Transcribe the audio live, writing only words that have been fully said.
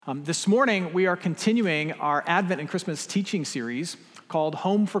This morning, we are continuing our Advent and Christmas teaching series called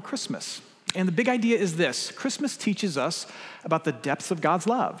Home for Christmas. And the big idea is this: Christmas teaches us about the depths of God's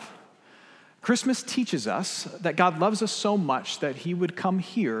love. Christmas teaches us that God loves us so much that he would come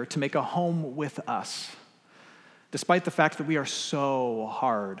here to make a home with us, despite the fact that we are so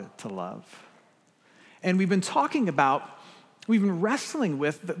hard to love. And we've been wrestling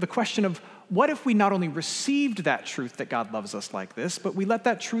with the question of, what if we not only received that truth that God loves us like this, but we let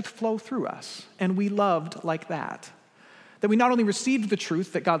that truth flow through us, and we loved like that? That we not only received the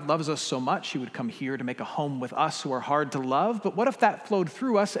truth that God loves us so much, he would come here to make a home with us who are hard to love, but what if that flowed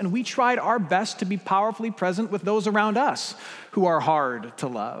through us and we tried our best to be powerfully present with those around us who are hard to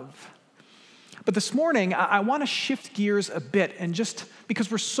love? But this morning, I want to shift gears a bit, and just because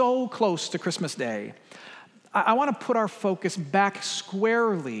we're so close to Christmas Day, I want to put our focus back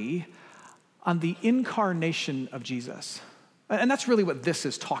squarely on the incarnation of Jesus. And that's really what this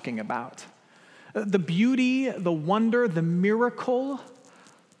is talking about. The beauty, the wonder, the miracle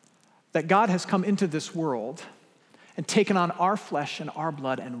that God has come into this world and taken on our flesh and our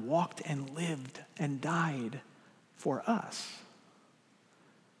blood and walked and lived and died for us.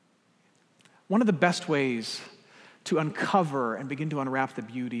 One of the best ways to uncover and begin to unwrap the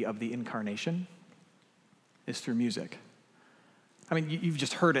beauty of the incarnation is through music. I mean, you've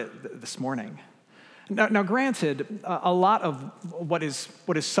just heard it this morning. Now, granted, a lot of what is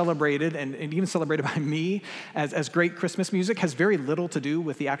celebrated and even celebrated by me as great Christmas music has very little to do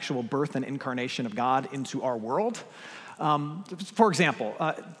with the actual birth and incarnation of God into our world. For example,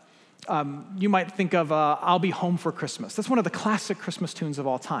 you might think of I'll Be Home for Christmas. That's one of the classic Christmas tunes of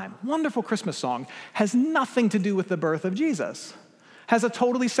all time. Wonderful Christmas song, has nothing to do with the birth of Jesus. Has a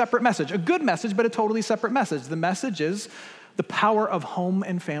totally separate message, a good message, but a totally separate message. The message is the power of home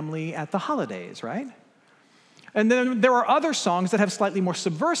and family at the holidays, right? And then there are other songs that have slightly more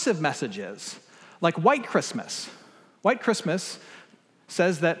subversive messages, like White Christmas. White Christmas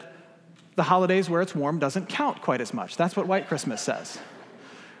says that the holidays where it's warm doesn't count quite as much. That's what White Christmas says,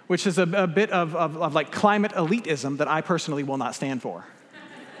 which is a bit of like climate elitism that I personally will not stand for.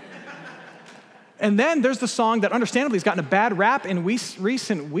 And then there's the song that understandably has gotten a bad rap in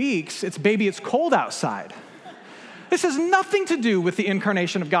recent weeks. It's Baby, It's Cold Outside. This has nothing to do with the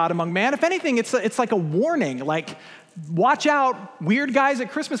incarnation of God among man. If anything, it's like a warning, like, watch out, weird guys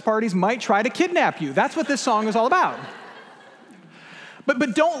at Christmas parties might try to kidnap you. That's what this song is all about.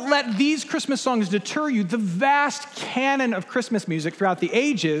 But don't let these Christmas songs deter you. The vast canon of Christmas music throughout the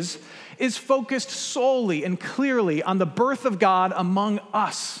ages is focused solely and clearly on the birth of God among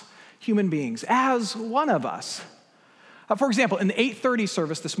us, human beings, as one of us. For example, in the 8:30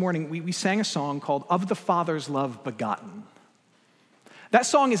 service this morning, we sang a song called Of the Father's Love Begotten. That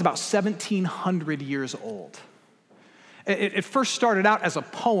song is about 1,700 years old. It first started out as a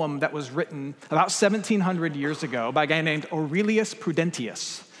poem that was written about 1,700 years ago by a guy named Aurelius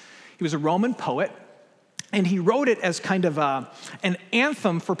Prudentius. He was a Roman poet, and he wrote it as kind of an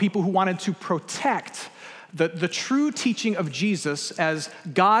anthem for people who wanted to protect the true teaching of Jesus as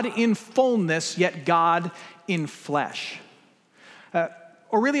God in fullness, yet God in flesh.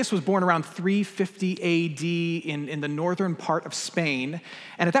 Aurelius was born around 350 AD in the northern part of Spain.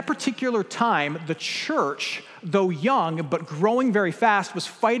 And at that particular time, the church, though young but growing very fast, was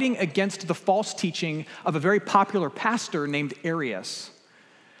fighting against the false teaching of a very popular pastor named Arius.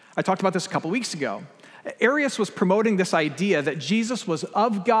 I talked about this a couple weeks ago. Arius was promoting this idea that Jesus was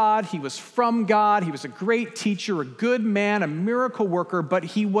of God, he was from God, he was a great teacher, a good man, a miracle worker, but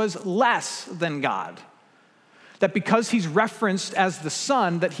he was less than God. That because he's referenced as the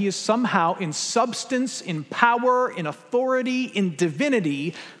Son, that he is somehow in substance, in power, in authority, in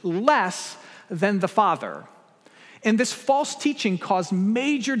divinity, less than the Father. And this false teaching caused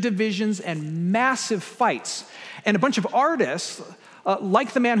major divisions and massive fights. And a bunch of artists,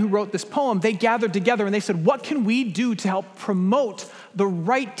 like the man who wrote this poem, they gathered together and they said, what can we do to help promote the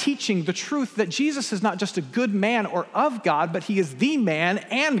right teaching, the truth that Jesus is not just a good man or of God, but he is the man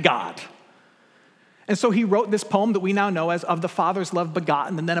and God? And so he wrote this poem that we now know as Of the Father's Love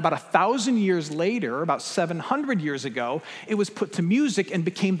Begotten. And then about 1,000 years later, about 700 years ago, it was put to music and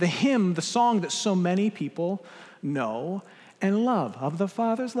became the hymn, the song that so many people know and love. Of the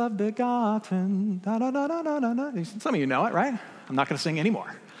Father's love begotten. Da, da, da, da, da, da. Some of you know it, right? I'm not going to sing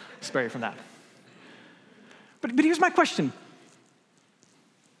anymore. Spare you from that. But here's my question.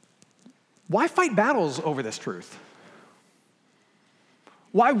 Why fight battles over this truth?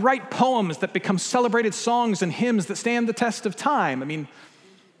 Why write poems that become celebrated songs and hymns that stand the test of time? I mean,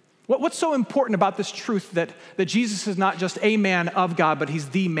 what's so important about this truth that Jesus is not just a man of God, but he's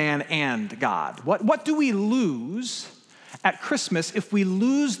the man and God? What do we lose at Christmas if we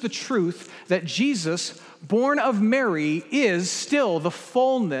lose the truth that Jesus, born of Mary, is still the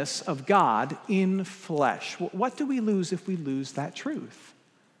fullness of God in flesh? What do we lose if we lose that truth?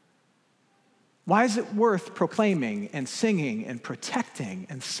 Why is it worth proclaiming and singing and protecting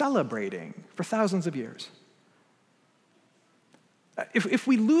and celebrating for thousands of years? If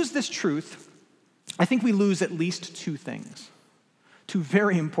we lose this truth, I think we lose at least two things, two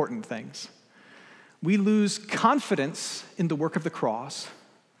very important things. We lose confidence in the work of the cross,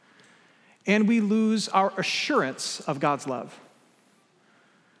 and we lose our assurance of God's love.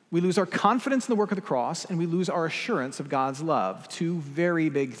 We lose our confidence in the work of the cross, and we lose our assurance of God's love. Two very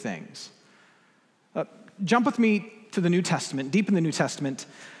big things. Jump with me to the New Testament, deep in the New Testament,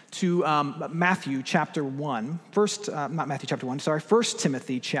 to Matthew chapter 1. First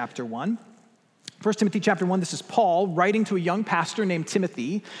Timothy chapter 1. 1 Timothy chapter 1, this is Paul writing to a young pastor named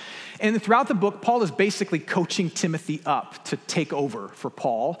Timothy. And throughout the book, Paul is basically coaching Timothy up to take over for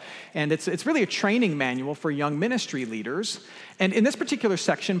Paul. And it's really a training manual for young ministry leaders. And in this particular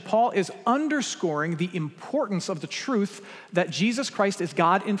section, Paul is underscoring the importance of the truth that Jesus Christ is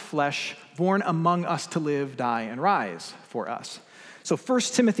God in flesh, born among us to live, die, and rise for us. So 1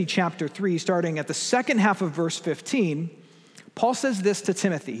 Timothy chapter 3, starting at the second half of verse 15, Paul says this to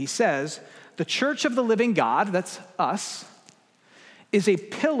Timothy. He says, "The church of the living God," that's us, "is a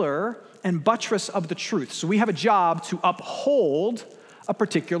pillar and buttress of the truth." So we have a job to uphold a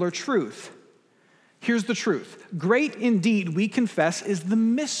particular truth. Here's the truth. "Great indeed, we confess, is the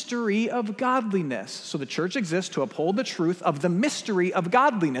mystery of godliness." So the church exists to uphold the truth of the mystery of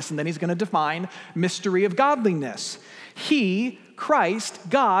godliness. And then he's going to define mystery of godliness. "He, Christ,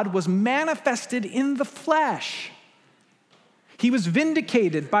 God, was manifested in the flesh. He was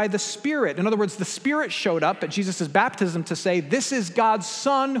vindicated by the Spirit." In other words, the Spirit showed up at Jesus' baptism to say, "This is God's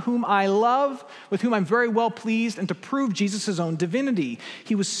Son whom I love, with whom I'm very well pleased," and to prove Jesus' own divinity.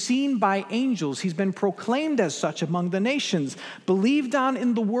 "He was seen by angels. He's been proclaimed as such among the nations, believed on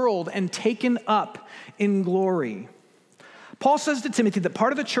in the world, and taken up in glory." Paul says to Timothy that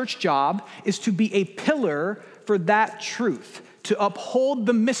part of the church job is to be a pillar for that truth, to uphold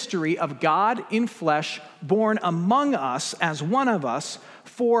the mystery of God in flesh, born among us as one of us,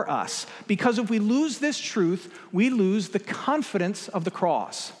 for us. Because if we lose this truth, we lose the confidence of the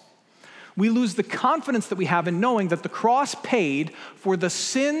cross. We lose the confidence that we have in knowing that the cross paid for the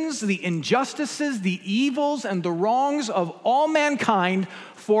sins, the injustices, the evils, and the wrongs of all mankind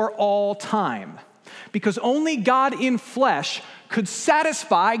for all time. Because only God in flesh could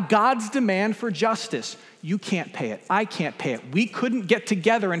satisfy God's demand for justice. You can't pay it. I can't pay it. We couldn't get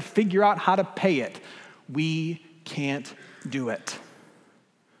together and figure out how to pay it. We can't do it.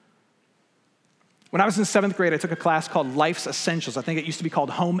 When I was in 7th grade, I took a class called Life's Essentials. I think it used to be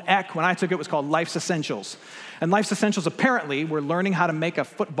called Home Ec. When I took it, it was called Life's Essentials. And Life's Essentials, apparently, we're learning how to make a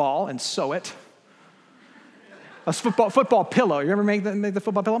football and sew it. A football pillow. You ever make the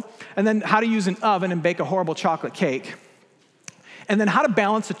football pillow? And then how to use an oven and bake a horrible chocolate cake. And then how to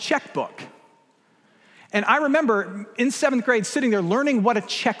balance a checkbook. And I remember in 7th grade sitting there learning what a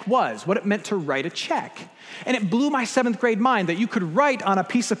check was, what it meant to write a check. And it blew my 7th grade mind that you could write on a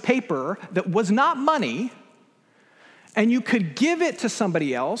piece of paper that was not money, and you could give it to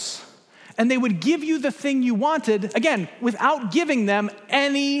somebody else, and they would give you the thing you wanted, again, without giving them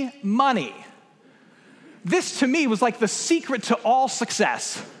any money. This to me was like the secret to all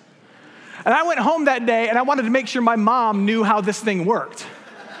success. And I went home that day and I wanted to make sure my mom knew how this thing worked.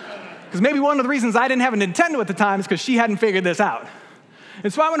 Because maybe one of the reasons I didn't have a Nintendo at the time is because she hadn't figured this out.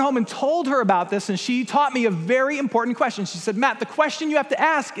 And so I went home and told her about this, and she taught me a very important question. She said, "Matt, the question you have to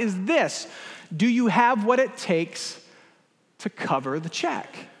ask is this: do you have what it takes to cover the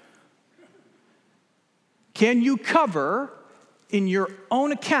check? Can you cover in your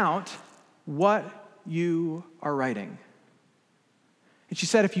own account what you are writing?" And she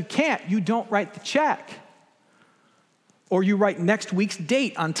said, "If you can't, you don't write the check. Or you write next week's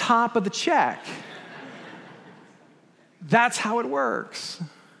date on top of the check." That's how it works.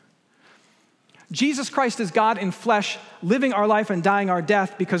 Jesus Christ is God in flesh, living our life and dying our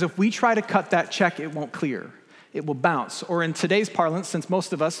death, because if we try to cut that check, it won't clear. It will bounce. Or in today's parlance, since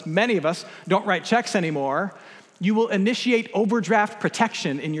many of us, don't write checks anymore, you will initiate overdraft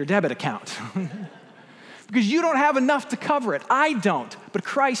protection in your debit account. Because you don't have enough to cover it. I don't, but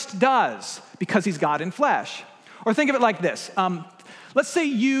Christ does, because he's God in flesh. Or think of it like this. Let's say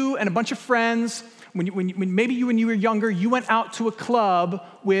you and a bunch of friends, when you were younger, you went out to a club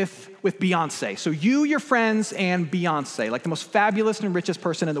with Beyonce. So you, your friends, and Beyonce, like the most fabulous and richest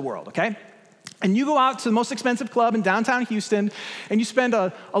person in the world, okay? And you go out to the most expensive club in downtown Houston, and you spend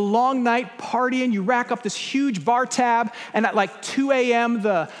a long night partying. You rack up this huge bar tab, and at like 2 a.m.,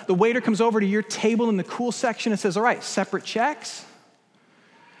 the waiter comes over to your table in the cool section and says, all right, separate checks.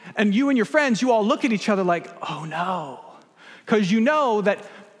 And you and your friends, you all look at each other like, oh no. Because you know that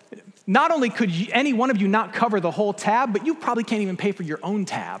not only could any one of you not cover the whole tab, but you probably can't even pay for your own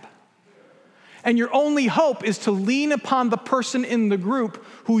tab. And your only hope is to lean upon the person in the group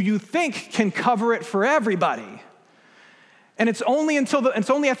who you think can cover it for everybody. And it's only at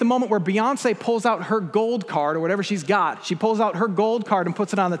the moment where Beyonce pulls out her gold card or whatever she's got, she pulls out her gold card and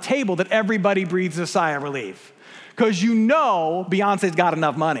puts it on the table that everybody breathes a sigh of relief. Because you know Beyonce's got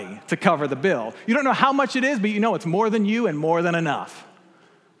enough money to cover the bill. You don't know how much it is, but you know it's more than you and more than enough.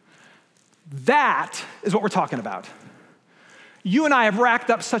 That is what we're talking about. You and I have racked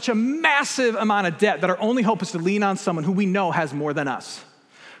up such a massive amount of debt that our only hope is to lean on someone who we know has more than us,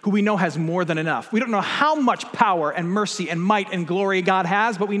 who we know has more than enough. We don't know how much power and mercy and might and glory God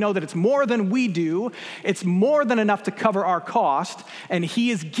has, but we know that it's more than we do. It's more than enough to cover our cost, and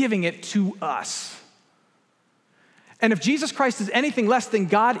he is giving it to us. And if Jesus Christ is anything less than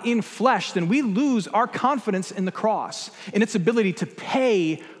God in flesh, then we lose our confidence in the cross, in its ability to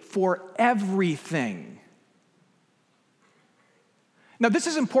pay for everything. Now, this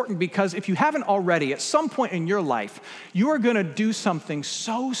is important because if you haven't already, at some point in your life, you are going to do something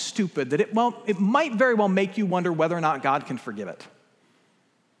so stupid that it might very well make you wonder whether or not God can forgive it.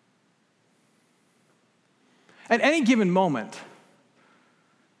 At any given moment,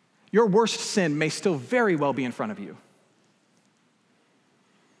 your worst sin may still very well be in front of you.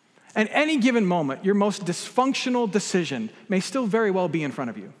 At any given moment, your most dysfunctional decision may still very well be in front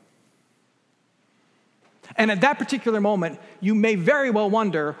of you. And at that particular moment, you may very well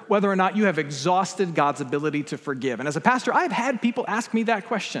wonder whether or not you have exhausted God's ability to forgive. And as a pastor, I've had people ask me that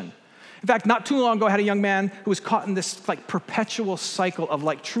question. In fact, not too long ago, I had a young man who was caught in this like perpetual cycle of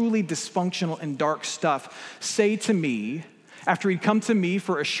like truly dysfunctional and dark stuff say to me, after he'd come to me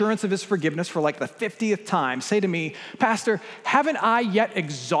for assurance of his forgiveness for like the 50th time, say to me, Pastor, haven't I yet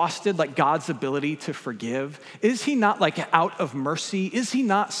exhausted like God's ability to forgive? Is he not like out of mercy? Is he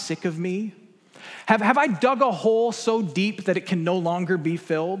not sick of me? Have I dug a hole so deep that it can no longer be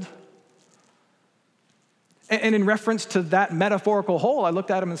filled? And in reference to that metaphorical hole, I looked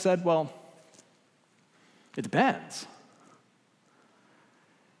at him and said, well, it depends.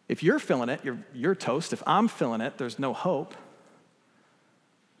 If you're filling it, you're toast. If I'm filling it, there's no hope.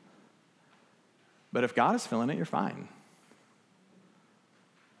 But if God is filling it, you're fine.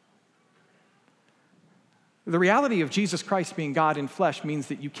 The reality of Jesus Christ being God in flesh means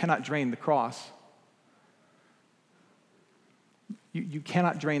that you cannot drain the cross. You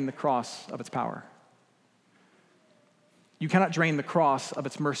cannot drain the cross of its power. You cannot drain the cross of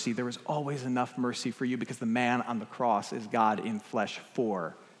its mercy. There is always enough mercy for you because the man on the cross is God in flesh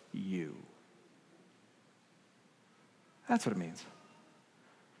for you. That's what it means.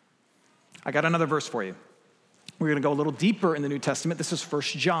 I got another verse for you. We're going to go a little deeper in the New Testament. This is 1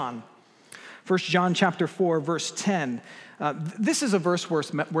 John. 1 John chapter 4, verse 10. This is a verse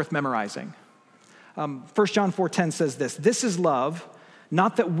worth memorizing. 1 John 4:10 says this, "This is love,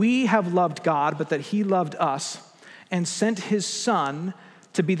 not that we have loved God, but that he loved us and sent his son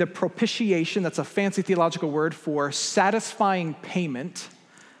to be the propitiation," that's a fancy theological word for satisfying payment,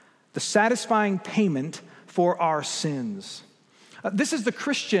 the satisfying payment for our sins. This is the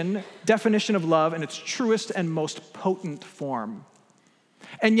Christian definition of love in its truest and most potent form.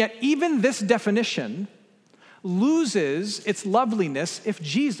 And yet even this definition loses its loveliness if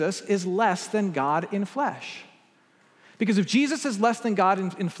Jesus is less than God in flesh. Because if Jesus is less than God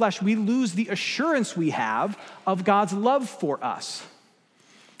in flesh, we lose the assurance we have of God's love for us.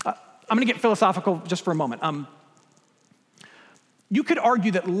 I'm going to get philosophical just for a moment. You could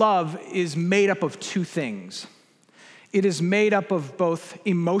argue that love is made up of two things. It is made up of both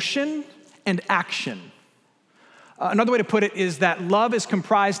emotion and action. Another way to put it is that love is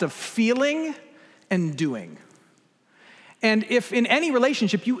comprised of feeling and doing. And if in any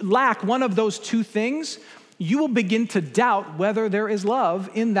relationship you lack one of those two things, you will begin to doubt whether there is love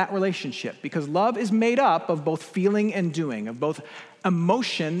in that relationship, because love is made up of both feeling and doing, of both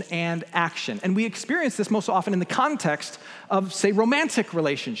emotion and action. And we experience this most often in the context of, say, romantic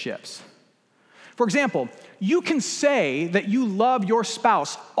relationships. For example, you can say that you love your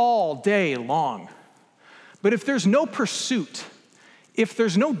spouse all day long, but if there's no pursuit, if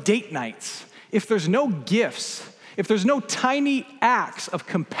there's no date nights, if there's no gifts, if there's no tiny acts of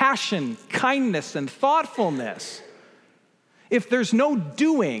compassion, kindness, and thoughtfulness, if there's no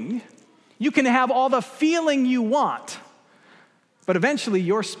doing, you can have all the feeling you want, But eventually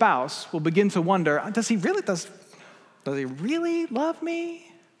your spouse will begin to wonder, does he really love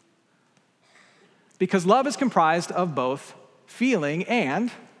me? Because love is comprised of both feeling and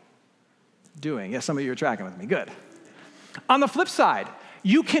doing. Yes, some of you are tracking with me. Good. On the flip side,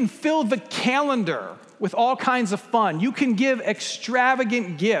 you can fill the calendar with all kinds of fun. You can give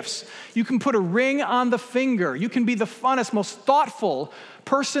extravagant gifts. You can put a ring on the finger. You can be the funnest, most thoughtful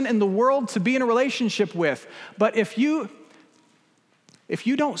person in the world to be in a relationship with. But if you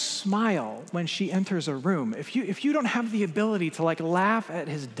don't smile when she enters a room, if you don't have the ability to laugh at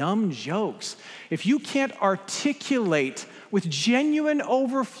his dumb jokes, if you can't articulate with genuine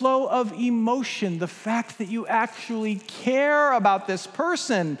overflow of emotion the fact that you actually care about this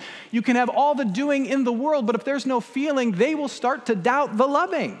person, you can have all the doing in the world, but if there's no feeling, they will start to doubt the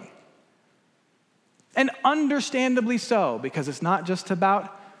loving. And understandably so, because it's not just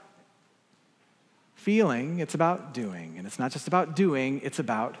about feeling, it's about doing. And it's not just about doing, it's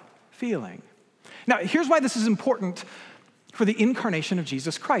about feeling. Now, here's why this is important for the incarnation of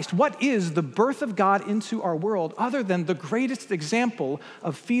Jesus Christ. What is the birth of God into our world other than the greatest example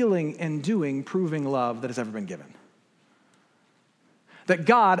of feeling and doing, proving love that has ever been given? That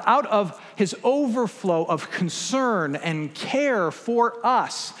God, out of his overflow of concern and care for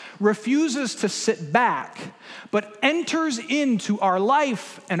us, refuses to sit back, but enters into our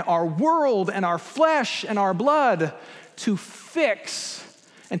life and our world and our flesh and our blood to fix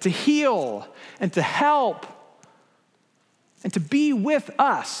and to heal and to help and to be with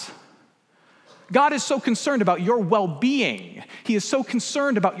us. God is so concerned about your well-being. He is so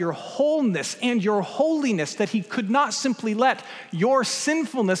concerned about your wholeness and your holiness that he could not simply let your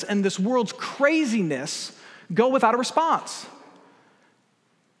sinfulness and this world's craziness go without a response.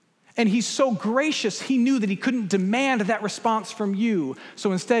 And he's so gracious, he knew that he couldn't demand that response from you.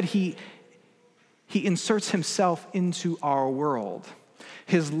 So instead, he inserts himself into our world.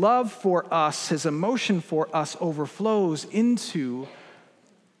 His love for us, his emotion for us overflows into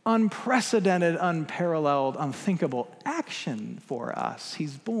unprecedented, unparalleled, unthinkable action for us.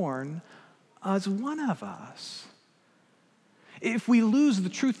 He's born as one of us. If we lose the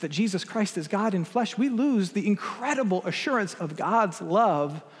truth that Jesus Christ is God in flesh, we lose the incredible assurance of God's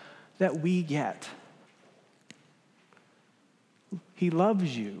love that we get. He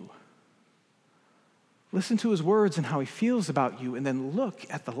loves you. Listen to his words and how he feels about you, and then look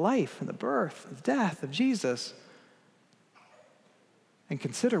at the life and the birth and the death of Jesus and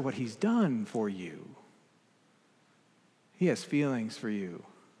consider what he's done for you. He has feelings for you.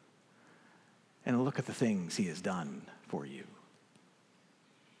 And look at the things he has done for you.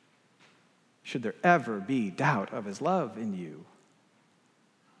 Should there ever be doubt of his love in you?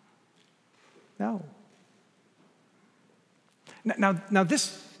 No. Now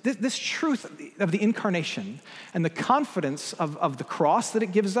this truth of the incarnation and the confidence of the cross that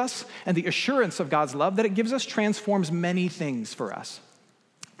it gives us and the assurance of God's love that it gives us transforms many things for us.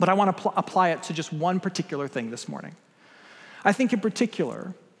 But I want to apply it to just one particular thing this morning. I think in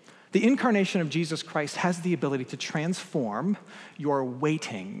particular, the incarnation of Jesus Christ has the ability to transform your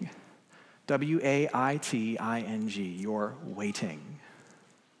waiting, W-A-I-T-I-N-G, your waiting.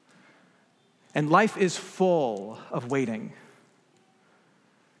 And life is full of waiting.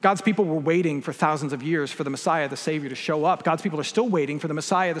 God's people were waiting for thousands of years for the Messiah, the Savior, to show up. God's people are still waiting for the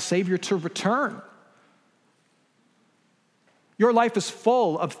Messiah, the Savior, to return. Your life is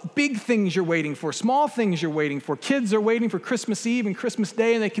full of big things you're waiting for, small things you're waiting for. Kids are waiting for Christmas Eve and Christmas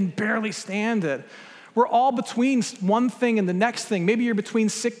Day, and they can barely stand it. We're all between one thing and the next thing. Maybe you're between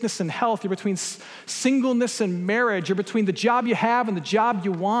sickness and health. You're between singleness and marriage. You're between the job you have and the job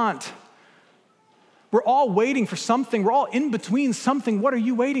you want. We're all waiting for something. We're all in between something. What are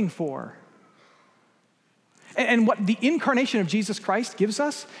you waiting for? And what the incarnation of Jesus Christ gives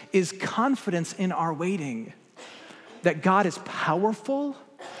us is confidence in our waiting. That God is powerful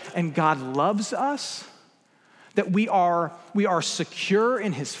and God loves us. That we are secure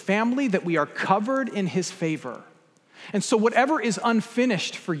in his family. That we are covered in his favor. And so whatever is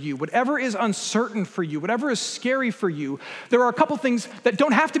unfinished for you, whatever is uncertain for you, whatever is scary for you, there are a couple things that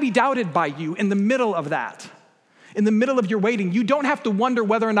don't have to be doubted by you in the middle of that. In the middle of your waiting, you don't have to wonder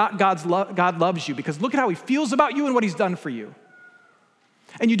whether or not God loves you, because look at how he feels about you and what he's done for you.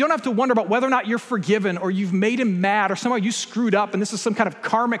 And you don't have to wonder about whether or not you're forgiven or you've made him mad or somehow you screwed up and this is some kind of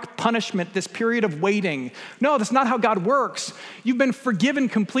karmic punishment, this period of waiting. No, that's not how God works. You've been forgiven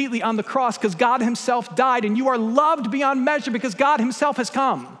completely on the cross because God himself died, and you are loved beyond measure because God himself has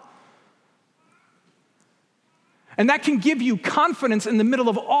come. And that can give you confidence in the middle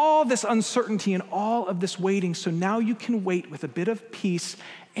of all this uncertainty and all of this waiting. So now you can wait with a bit of peace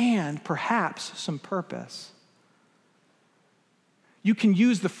and perhaps some purpose. You can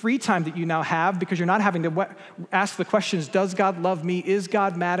use the free time that you now have because you're not having to ask the questions, does God love me? Is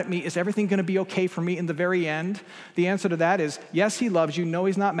God mad at me? Is everything going to be okay for me in the very end? The answer to that is, yes, he loves you. No,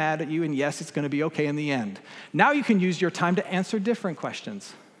 he's not mad at you. And yes, it's going to be okay in the end. Now you can use your time to answer different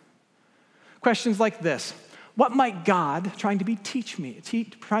questions. Questions like this. What might God trying to be teaching me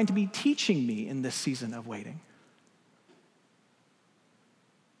in this season of waiting?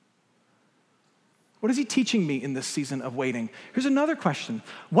 What is he teaching me in this season of waiting? Here's another question.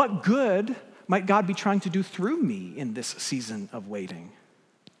 What good might God be trying to do through me in this season of waiting?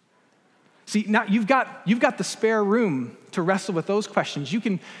 See, now you've got the spare room to wrestle with those questions. You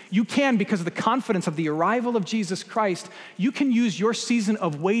can, because of the confidence of the arrival of Jesus Christ, you can use your season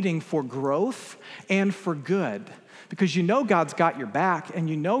of waiting for growth and for good. Because you know God's got your back and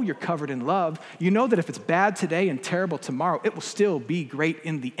you know you're covered in love. You know that if it's bad today and terrible tomorrow, it will still be great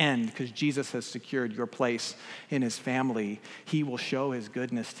in the end because Jesus has secured your place in his family. He will show his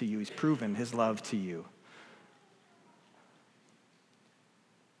goodness to you. He's proven his love to you.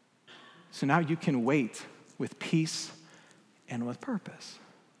 So now you can wait with peace and with purpose.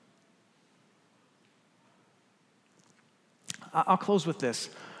 I'll close with this.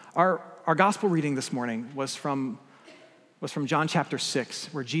 Our gospel reading this morning was from John chapter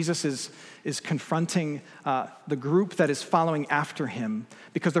 6, where Jesus is confronting the group that is following after him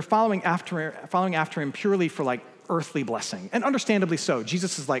because they're following after him purely for like earthly blessing, and understandably so.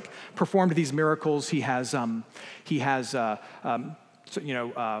 Jesus has like performed these miracles. He has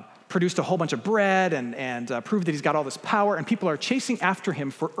produced a whole bunch of bread and proved that he's got all this power, and people are chasing after him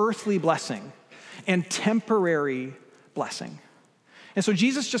for earthly blessing and temporary blessing. And so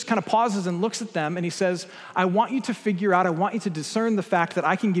Jesus just kind of pauses and looks at them and he says, I want you to discern the fact that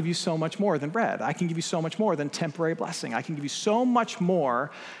I can give you so much more than bread. I can give you so much more than temporary blessing. I can give you so much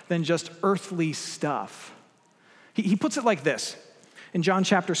more than just earthly stuff. He puts it like this. In John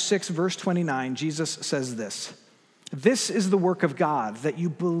chapter 6, verse 29, Jesus says this, this is the work of God, that you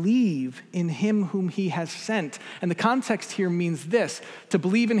believe in him whom he has sent. And the context here means this. To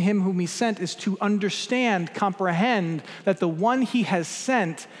believe in him whom he sent is to understand, comprehend that the one he has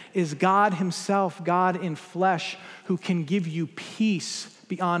sent is God himself, God in flesh, who can give you peace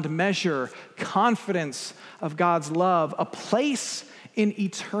beyond measure, confidence of God's love, a place in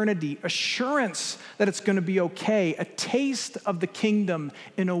eternity, assurance that it's going to be okay, a taste of the kingdom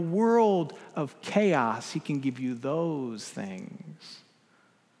in a world of chaos. He can give you those things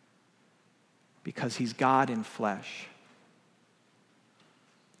because he's God in flesh.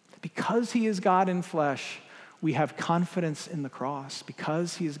 Because he is God in flesh, we have confidence in the cross.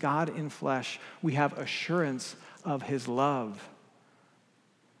 Because he is God in flesh, we have assurance of his love.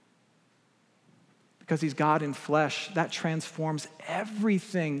 Because he's God in flesh, that transforms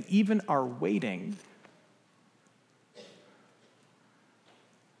everything, even our waiting.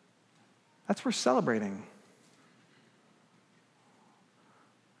 That's worth celebrating.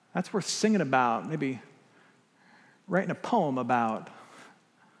 That's worth singing about, maybe writing a poem about.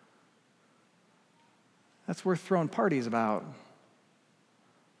 That's worth throwing parties about.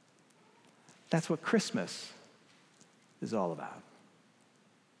 That's what Christmas is all about.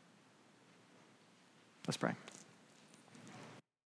 Let's pray.